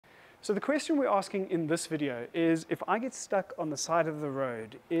So the question we're asking in this video is, if I get stuck on the side of the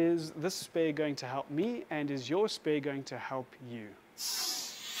road, is this spare going to help me, and is your spare going to help you?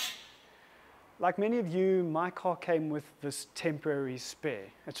 Like many of you, my car came with this temporary spare.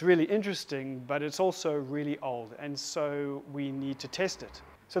 It's really interesting, but it's also really old, and so we need to test it.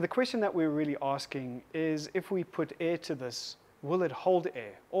 So the question that we're really asking is, if we put air to this, will it hold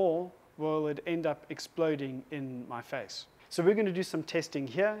air, or will it end up exploding in my face? So we're going to do some testing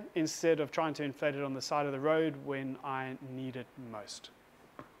here instead of trying to inflate it on the side of the road when I need it most.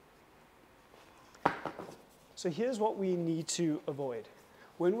 So here's what we need to avoid.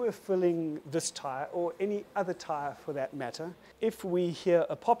 When we're filling this tire, or any other tire for that matter, if we hear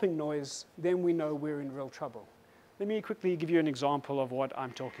a popping noise, then we know we're in real trouble. Let me quickly give you an example of what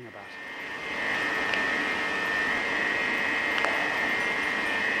I'm talking about.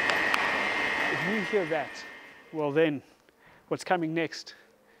 If you hear that, well then, what's coming next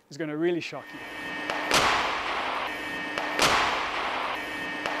is going to really shock you.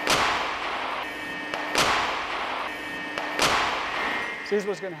 So here's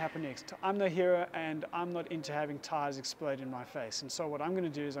what's going to happen next. I'm no hero, and I'm not into having tires explode in my face. And so what I'm going to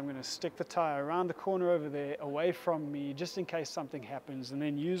do is I'm going to stick the tire around the corner over there, away from me, just in case something happens, and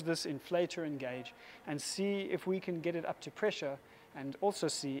then use this inflator and gauge and see if we can get it up to pressure, and also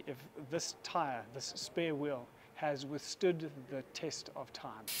see if this tire, this spare wheel, has withstood the test of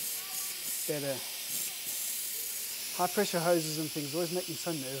time. Better. High pressure hoses and things always make me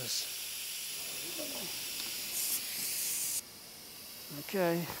so nervous.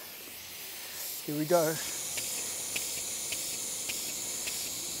 Okay, here we go.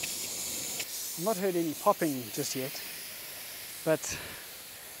 I've not heard any popping just yet, but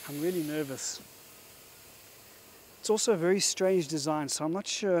I'm really nervous. It's also a very strange design, so I'm not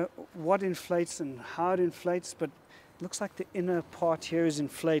sure what inflates and how it inflates, but it looks like the inner part here is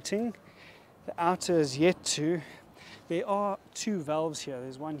inflating. The outer is yet to. There are two valves here.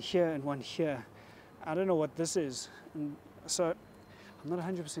 There's one here and one here. I don't know what this is, and so I'm not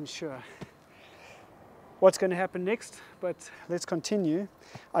 100% sure what's going to happen next, but let's continue.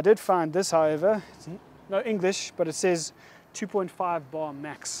 I did find this, however. It's no English, but it says 2.5 bar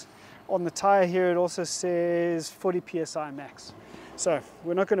max. On the tire here, it also says 40 psi max. So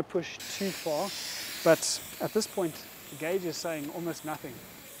we're not going to push too far, but at this point, the gauge is saying almost nothing.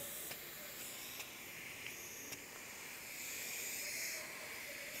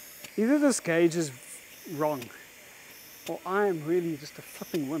 Either this gauge is wrong, or I am really just a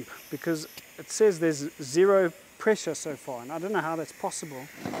flipping wimp, because it says there's 0 pressure so far, and I don't know how that's possible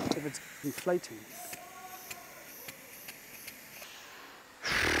if it's inflating.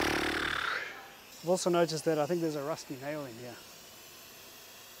 I've also noticed that I think there's a rusty nail in here.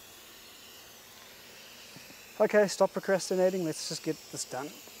 Okay, stop procrastinating, let's just get this done.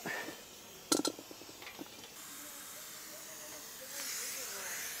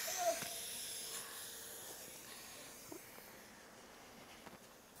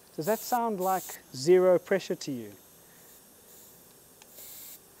 Does that sound like 0 pressure to you?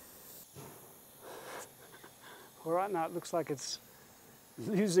 Well, right now it looks like it's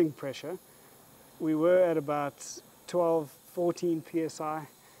losing pressure. We were at about 12, 14 psi.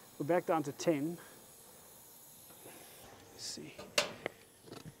 We're back down to 10. Let's see.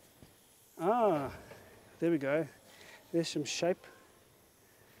 Ah, there we go. There's some shape.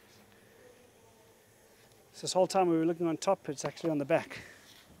 So this whole time we were looking on top, it's actually on the back.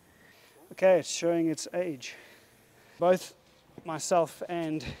 Okay, it's showing its age. Both myself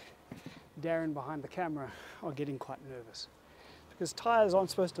and Darren behind the camera are getting quite nervous, because tires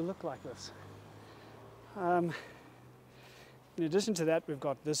aren't supposed to look like this. In addition to that, we've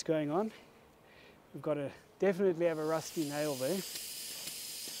got this going on. We've got to definitely have a rusty nail there.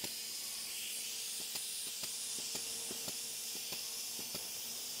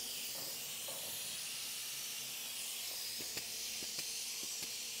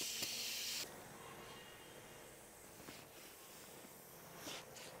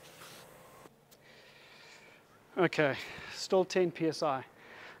 Okay, still 10 psi.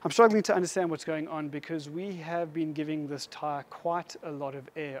 I'm struggling to understand what's going on, because we have been giving this tire quite a lot of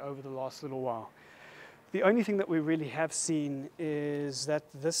air over the last little while. The only thing that we really have seen is that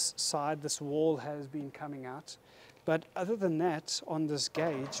this side, this wall, has been coming out. But other than that, on this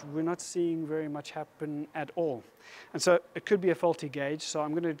gauge, we're not seeing very much happen at all. And so it could be a faulty gauge, so I'm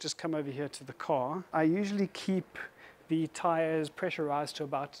going to just come over here to the car. I usually keep the tires pressurized to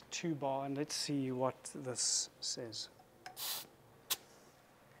about 2 bar, and let's see what this says.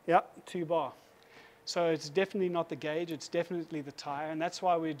 Yeah, 2 bar. So it's definitely not the gauge, it's definitely the tire, and that's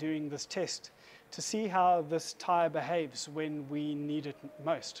why we're doing this test, to see how this tire behaves when we need it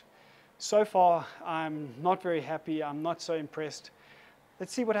most. So far, I'm not very happy. I'm not so impressed.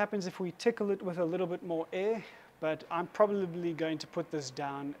 Let's see what happens if we tickle it with a little bit more air, but I'm probably going to put this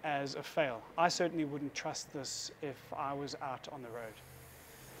down as a fail. I certainly wouldn't trust this if I was out on the road.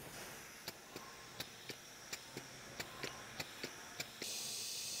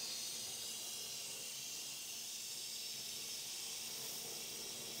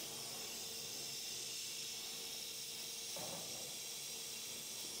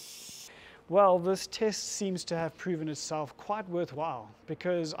 Well, this test seems to have proven itself quite worthwhile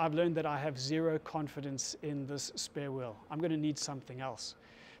because I've learned that I have zero confidence in this spare wheel. I'm going to need something else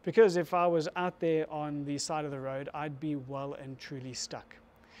because if I was out there on the side of the road, I'd be well and truly stuck.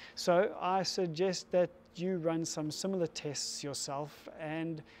 So I suggest that you run some similar tests yourself,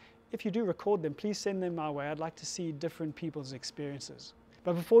 and if you do record them, please send them my way. I'd like to see different people's experiences.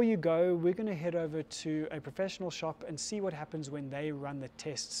 But before you go, we're going to head over to a professional shop and see what happens when they run the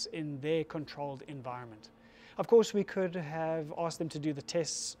tests in their controlled environment. Of course, we could have asked them to do the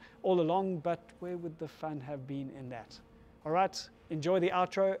tests all along, but where would the fun have been in that? All right, enjoy the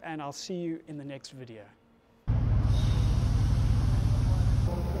outro, and I'll see you in the next video. Are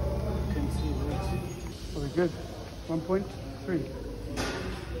we good?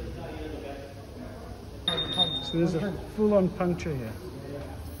 1.3. So there's a full-on puncture here.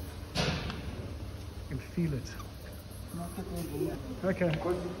 You can feel it. Okay.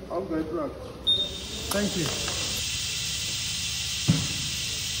 I'll go through. Thank you.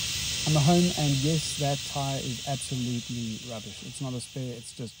 I'm at home, and yes, that tire is absolutely rubbish. It's not a spare,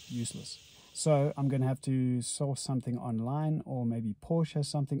 it's just useless. So I'm going to have to source something online, or maybe Porsche has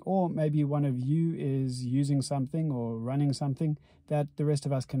something, or maybe one of you is using something or running something that the rest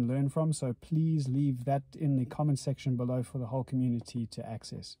of us can learn from. So please leave that in the comment section below for the whole community to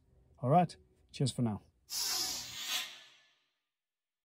access. All right, cheers for now.